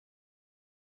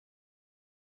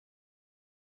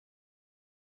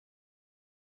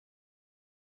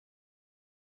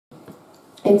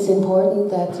it's important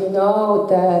that you know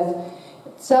that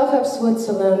Self-Help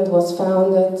Switzerland was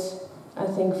founded, I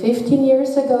think, 15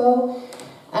 years ago,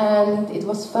 and it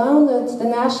was founded, the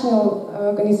national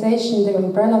organization, the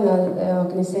umbrella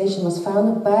organization was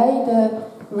founded by the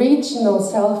regional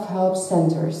self-help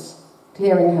centers,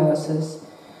 clearinghouses.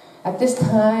 At this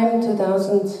time,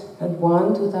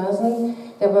 2001, 2000,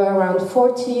 there were around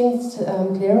 14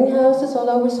 clearinghouses all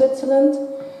over Switzerland,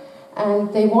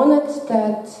 and they wanted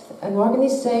that an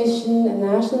organization, a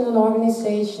national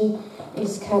organization,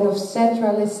 is kind of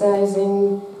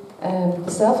centralizing the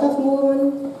self-help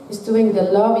movement, is doing the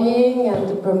lobbying and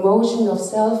the promotion of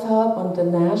self-help on the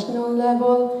national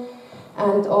level,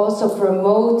 and also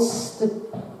promotes the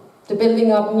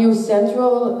building up new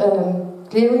central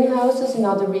clearinghouses in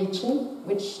other regions,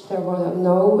 which there were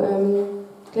no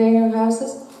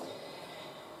clearinghouses.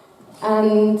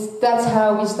 And that's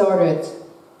how we started.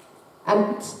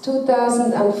 And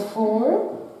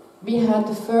 2004, we had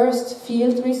the first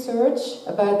field research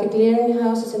about the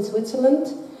clearinghouses in Switzerland.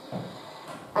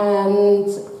 And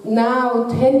now,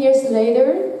 10 years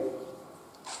later,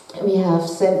 we have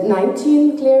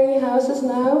 19 clearinghouses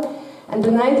now. And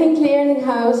the 19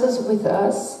 clearinghouses with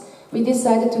us, we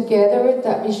decided together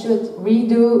that we should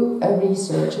redo a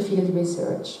field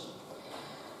research.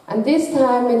 And this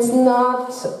time it's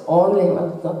not only,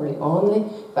 well, not really only,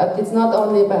 but it's not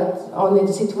only about only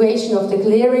the situation of the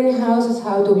clearinghouses,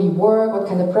 how do we work, what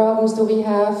kind of problems do we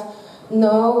have.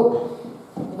 No,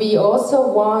 we also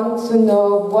want to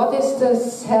know what is the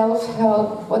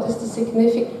self-help, what is the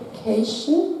significance,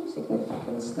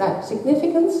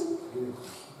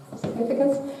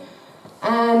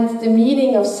 and the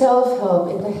meaning of self-help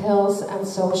in the health and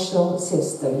social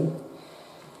system.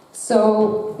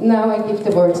 So now I give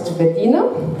the word to Bettina,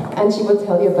 and she will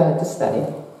tell you about the study.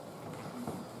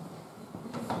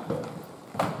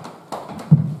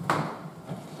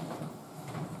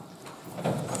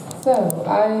 So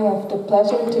I have the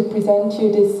pleasure to present you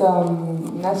this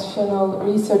national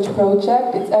research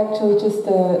project. It's actually just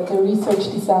the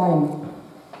research design.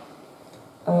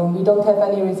 We don't have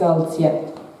any results yet.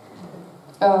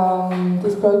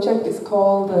 This project is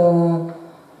called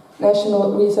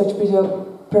National Research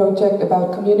Project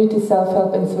about Community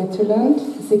Self-Help in Switzerland,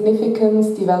 Significance,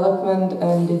 Development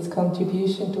and its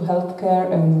Contribution to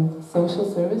Healthcare and Social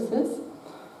Services.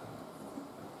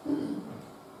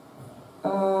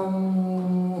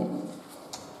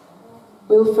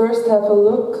 We'll first have a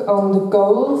look on the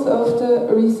goals of the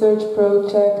research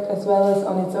project as well as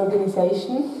on its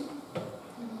organization.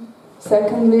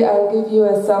 Secondly, I'll give you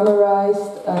a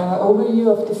summarized overview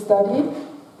of the study.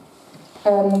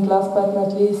 And last but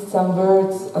not least, some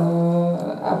words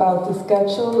about the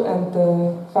schedule and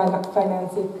the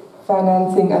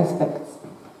financing aspects.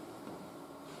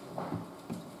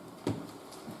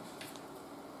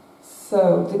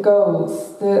 So, the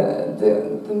goals.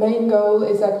 The main goal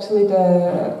is actually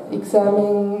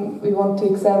we want to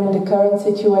examine the current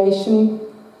situation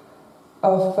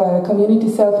of community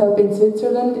self-help in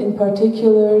Switzerland, in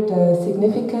particular the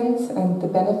significance and the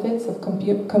benefits of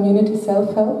community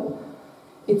self-help,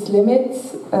 its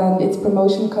limits and its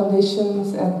promotion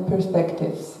conditions and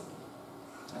perspectives.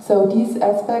 So these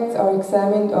aspects are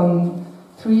examined on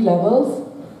 3 levels.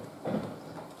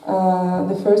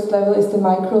 The first level is the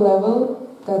micro level,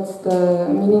 that's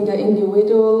meaning the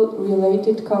individual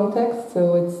related context,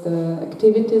 so it's the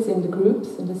activities in the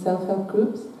groups, in the self-help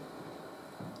groups.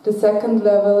 The second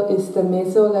level is the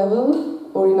meso level,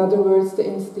 or in other words, the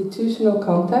institutional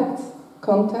context,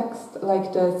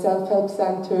 like the self-help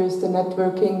centers, the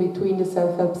networking between the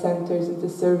self-help centers and the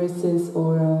services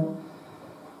or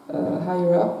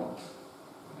higher up.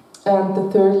 And the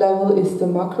third level is the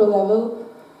macro level,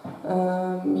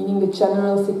 meaning the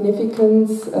general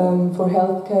significance for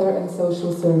healthcare and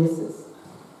social services.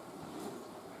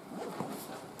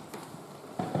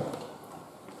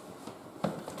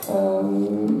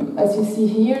 As you see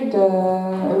here,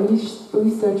 the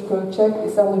research project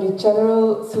is under the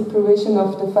general supervision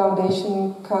of the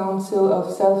Foundation Council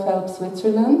of Self-Help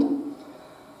Switzerland,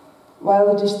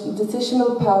 while the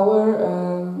decisional power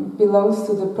belongs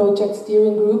to the project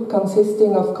steering group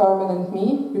consisting of Carmen and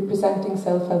me, representing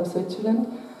Self-Help Switzerland,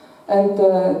 and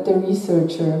the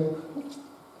researcher.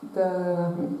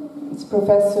 It's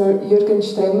Professor Jürgen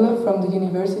Stremler from the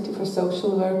University for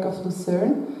Social Work of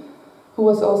Lucerne, who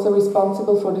was also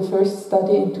responsible for the first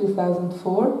study in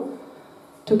 2004,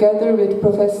 together with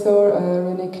Professor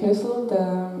René Knüssel.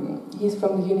 He's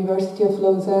from the University of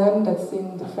Lausanne, that's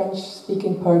in the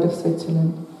French-speaking part of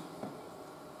Switzerland.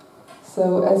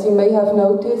 So, as you may have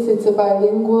noticed, it's a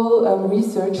bilingual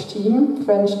research team,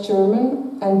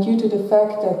 French-German, and due to the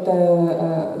fact that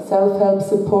the self-help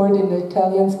support in the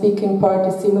Italian-speaking part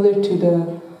is similar to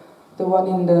the one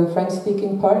in the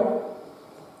French-speaking part,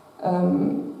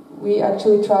 we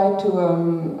actually try to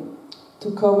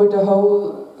cover the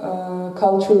whole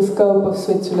cultural scope of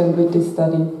Switzerland with this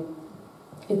study.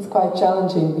 It's quite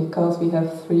challenging because we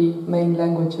have 3 main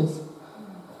languages.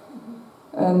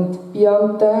 And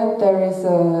beyond that, there is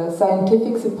a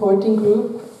scientific supporting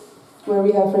group where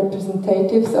we have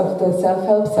representatives of the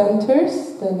self-help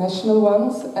centers, the national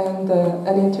ones, and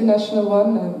an international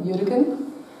one,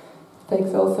 Jürgen,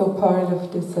 takes also part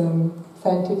of this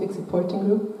scientific supporting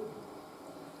group.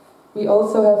 We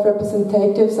also have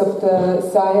representatives of the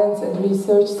science and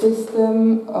research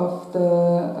system, of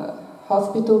the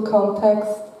hospital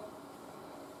context,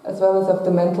 as well as of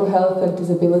the mental health and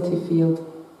disability field.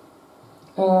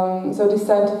 So this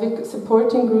scientific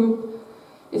supporting group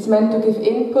is meant to give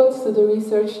inputs to the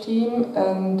research team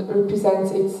and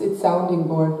represents its sounding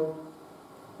board.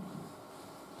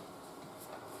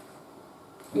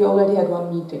 We already had 1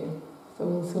 meeting, so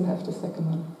we'll soon have the second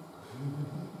one.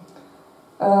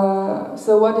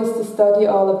 So what is the study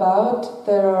all about?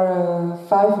 There are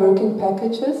 5 working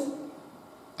packages.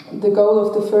 The goal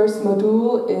of the first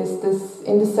module is this,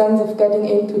 in the sense of getting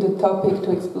into the topic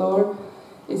to explore,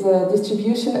 is a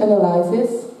distribution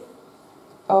analysis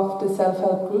of the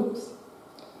self-help groups.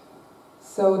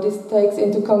 So this takes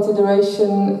into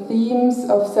consideration themes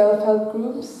of self-help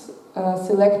groups,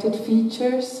 selected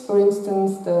features, for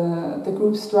instance the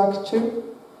group structure,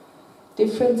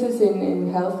 differences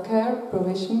in healthcare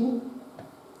provision,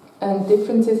 and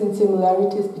differences and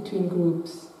similarities between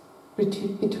groups,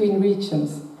 between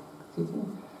regions. Excuse me.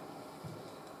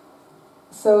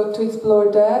 So to explore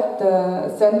that,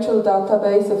 the central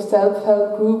database of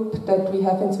self-help group that we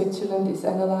have in Switzerland is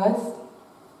analyzed.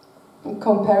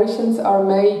 Comparisons are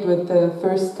made with the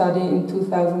first study in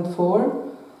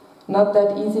 2004. Not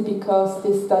that easy because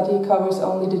this study covers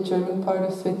only the German part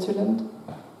of Switzerland.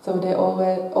 So they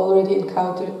already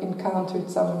encountered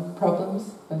some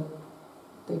problems, but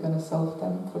they're going to solve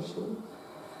them for sure.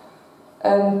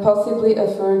 And possibly a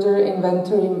further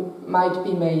inventory might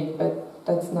be made, but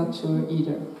that's not sure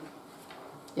either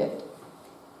yet.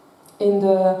 In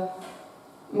the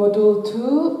module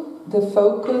 2, the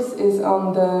focus is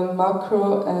on the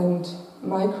macro and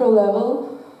micro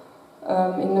level.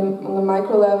 On the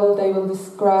micro level, they will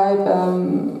describe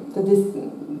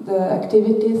the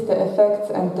activities, the effects,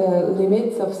 and the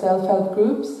limits of self-help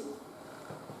groups.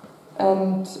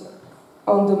 And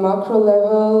on the macro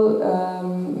level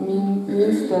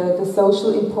means the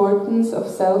social importance of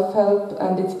self-help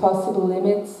and its possible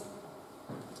limits,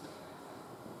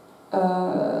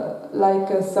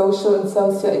 like social and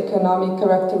socio-economic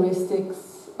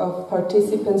characteristics of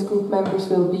participants, group members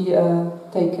will be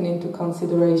taken into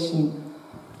consideration.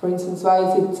 For instance, why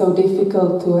is it so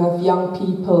difficult to have young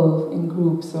people in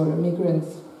groups or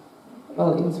migrants?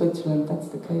 Well, in Switzerland that's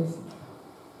the case.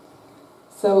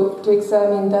 So to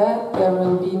examine that, there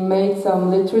will be made some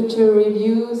literature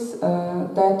reviews,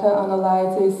 data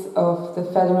analysis of the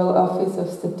Federal Office of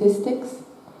Statistics,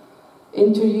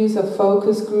 interviews of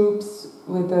focus groups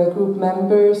with group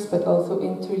members, but also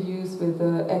interviews with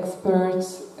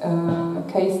experts,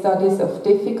 case studies of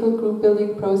difficult group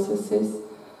building processes,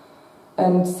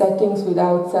 and settings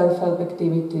without self-help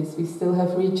activities. We still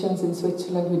have regions in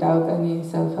Switzerland without any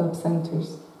self-help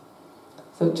centers.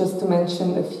 So just to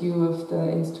mention a few of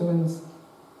the instruments.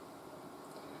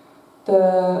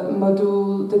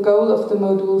 The goal of the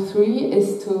module 3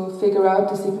 is to figure out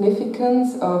the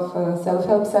significance of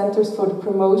self-help centers for the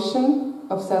promotion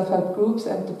of self-help groups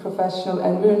and the professional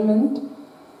environment,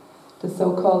 the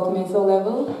so-called meso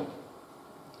level.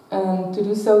 And to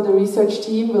do so, the research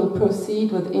team will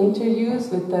proceed with interviews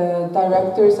with the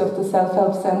directors of the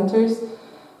self-help centers,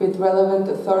 with relevant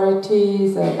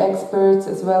authorities and experts,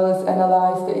 as well as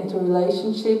analyze the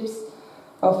interrelationships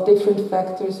of different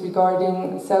factors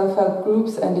regarding self-help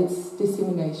groups and its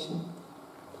dissemination.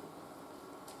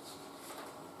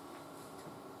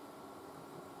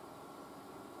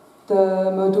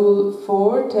 The module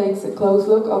 4 takes a close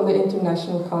look on the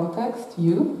international context,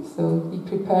 so be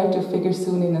prepared to figure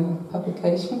soon in a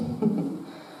publication.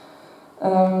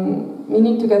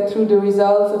 Meaning to get through the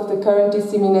results of the current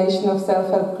dissemination of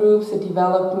self-help groups, the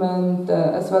development,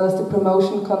 as well as the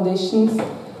promotion conditions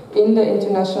in the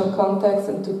international context,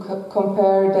 and to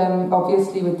compare them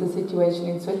obviously with the situation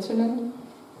in Switzerland.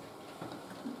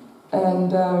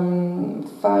 And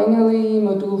finally,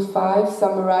 Module 5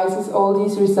 summarizes all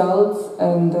these results,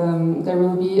 and there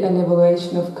will be an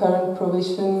evaluation of current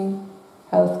provision,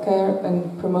 healthcare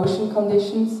and promotion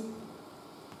conditions.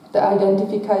 the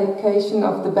identification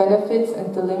of the benefits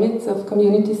and the limits of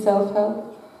community self-help.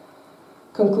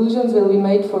 Conclusions will be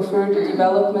made for further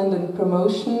development and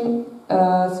promotion,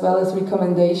 as well as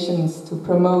recommendations to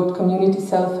promote community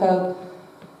self-help.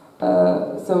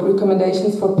 So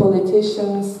recommendations for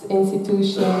politicians,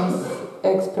 institutions,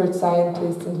 expert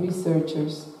scientists and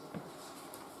researchers.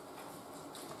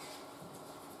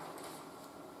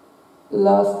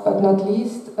 Last but not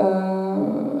least,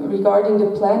 regarding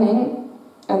the planning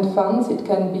and funds, it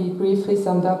can be briefly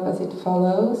summed up as it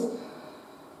follows.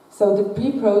 So the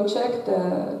pre-project,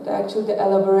 the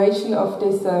elaboration of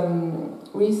this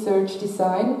research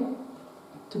design,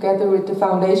 together with the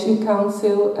Foundation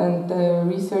Council and the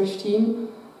research team,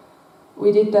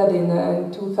 we did that in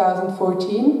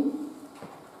 2014,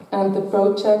 and the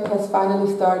project has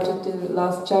finally started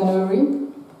last January,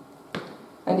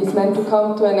 and it's meant to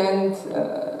come to an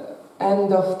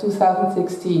end of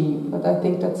 2016, but I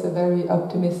think that's a very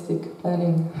optimistic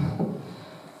planning.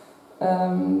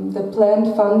 The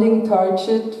planned funding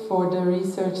target for the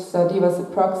research study was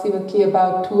approximately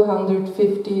about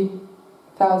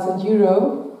 250,000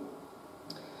 euro,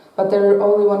 but there are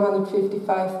only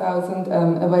 155,000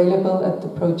 available at the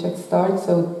project start,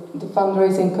 so the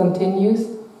fundraising continues.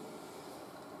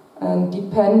 And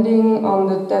depending on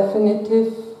the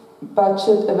definitive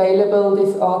budget available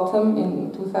this autumn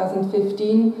in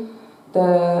 2015,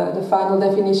 the final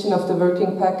definition of the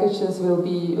working packages will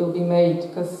be made,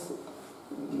 because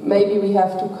maybe we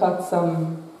have to cut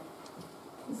some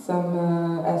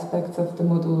aspects of the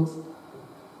modules.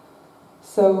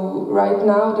 So right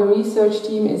now the research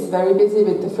team is very busy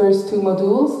with the first two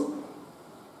modules,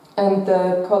 and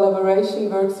the collaboration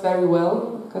works very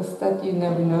well, because that you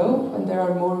never know when there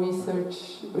are more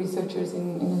researchers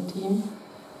in a team.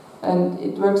 And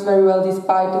it works very well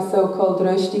despite the so-called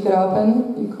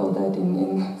Röstigraben, you call that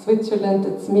in Switzerland,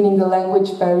 that's meaning the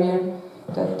language barrier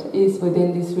that is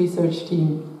within this research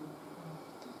team.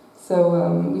 So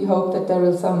we hope that there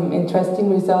will be some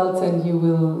interesting results and you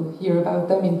will hear about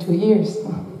them in 2 years.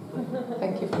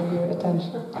 Thank you for your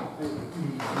attention.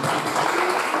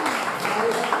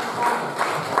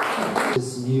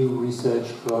 This new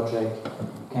research project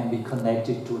can be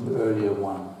connected to an earlier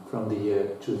one from the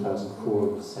year 2004,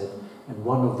 we said, and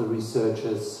one of the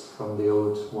researchers from the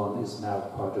old one is now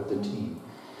part of the team.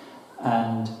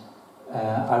 And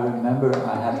I remember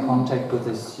I had contact with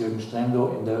this Jürgen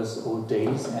Stremlow in those old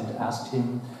days and asked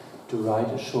him to write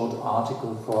a short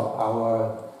article for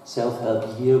our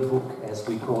self-help yearbook, as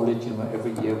we call it. You know,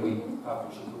 every year we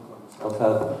publish a book on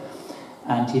self-help,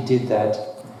 and he did that.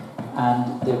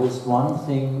 And there was one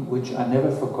thing which I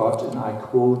never forgot, and I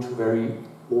quote very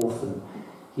often.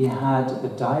 He had a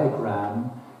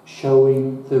diagram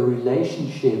showing the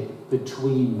relationship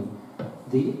between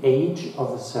the age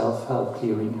of a self-help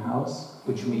clearinghouse,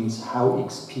 which means how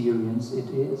experienced it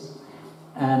is,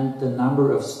 and the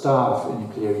number of staff in a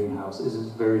clearinghouse. Is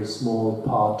it very small,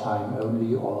 part-time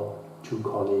only, or 2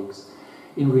 colleagues?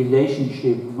 In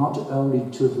relationship not only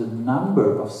to the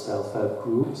number of self-help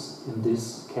groups in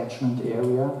this catchment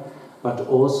area, but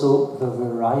also the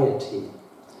variety.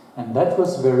 And that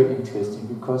was very interesting,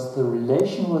 because the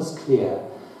relation was clear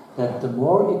that the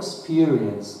more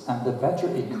experienced and the better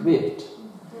equipped,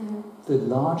 the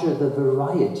larger the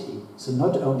variety. So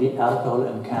not only alcohol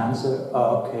and cancer,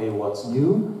 okay, what's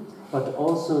new, but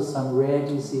also some rare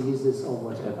diseases or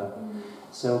whatever.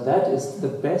 So that is the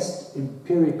best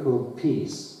empirical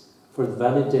piece for the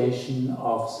validation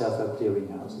of self-help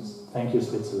clearinghouses. Thank you,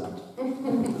 Switzerland.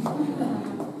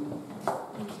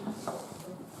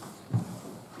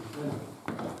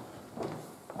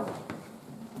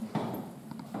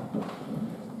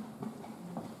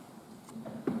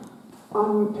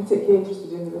 I'm particularly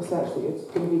interested in the research that you're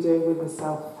going to be doing with the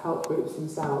self-help groups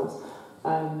themselves.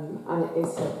 And it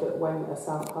is said that when a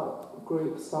self-help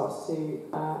group starts to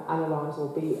analyse or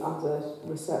be under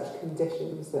research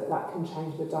conditions, that can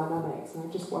change the dynamics. And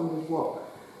I just wondered what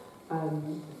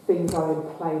things are in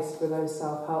place for those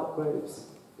self-help groups,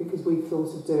 because we've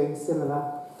thought of doing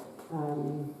similar.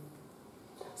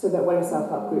 So that when a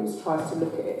self-help group tries to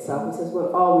look at itself and says,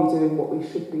 well, are we doing what we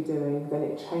should be doing, then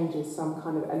it changes some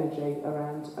kind of energy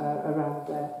around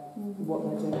what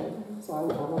they're doing. So I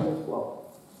wondered what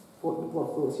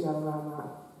thoughts you have around that.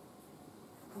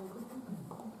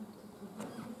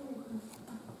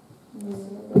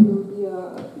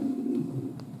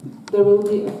 There will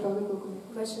be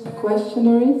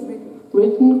questionnaires,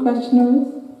 written questionnaires,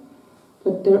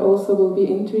 but there also will be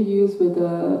interviews with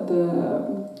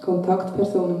the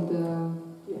Kontaktperson, the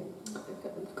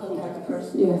contact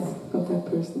person. Yes, contact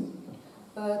person.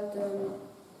 But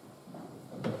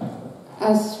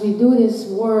as we do this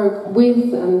work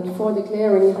with and for the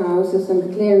clearinghouses, and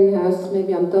the clearinghouses,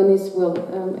 maybe Antonis will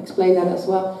explain that as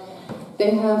well,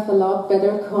 they have a lot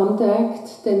better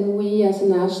contact than we as a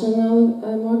national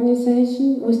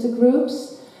organization with the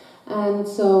groups, and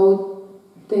so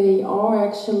they are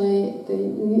actually,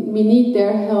 we need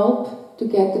their help to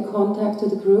get the contact to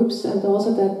the groups, and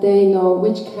also that they know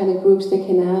which kind of groups they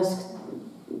can ask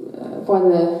for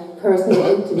the personal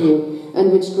interview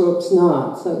and which groups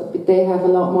not. So they have a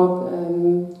lot more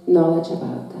knowledge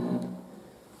about that.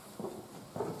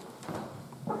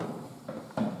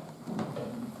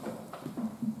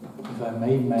 If I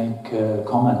may make a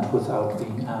comment without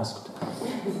being asked.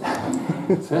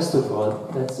 First of all,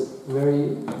 that's a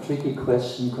very tricky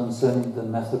question concerning the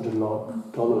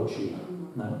methodology,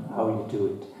 how you do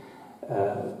it.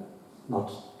 Not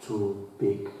too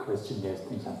big questionnaires,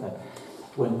 things like that.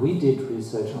 When we did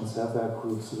research on self-help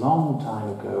groups a long time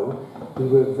ago, we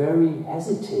were very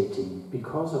hesitating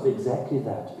because of exactly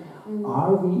that.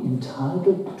 Are we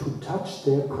entitled to touch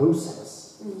their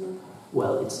process?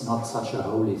 Well, it's not such a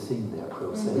holy thing, their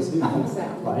process,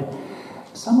 right?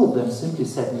 Some of them simply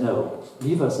said, no,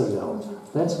 leave us alone.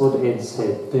 That's what Ed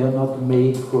said. They are not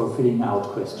made for filling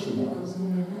out questionnaires.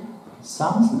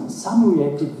 Some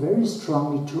reacted very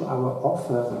strongly to our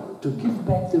offer to give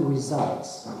back the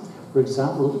results. For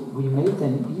example, we made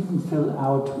them even fill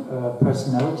out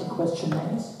personality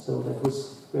questionnaires, so that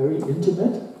was very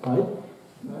intimate, right?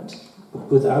 But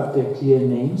without their clear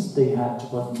names, they had,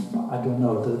 what, I don't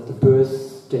know, the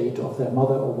birth date of their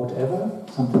mother or whatever,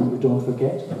 something you don't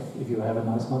forget if you have a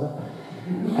nice mother.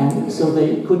 And so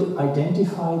they could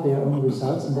identify their own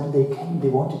results, and then they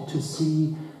wanted to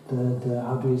see the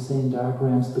how do you say in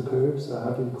diagrams, the curves, or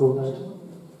how do you call that?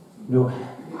 No.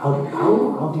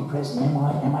 How depressed am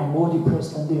I? Am I more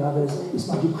depressed than the others? Is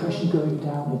my depression going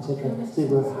down, etc.? They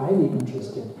were highly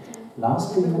interested.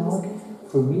 Last remark,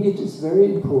 for me it is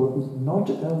very important not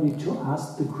only to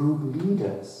ask the group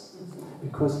leaders,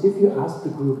 because if you ask the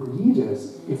group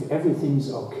leaders if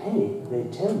everything's okay, they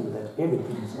tell you that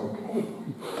everything's okay.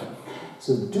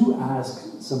 So do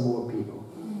ask some more people.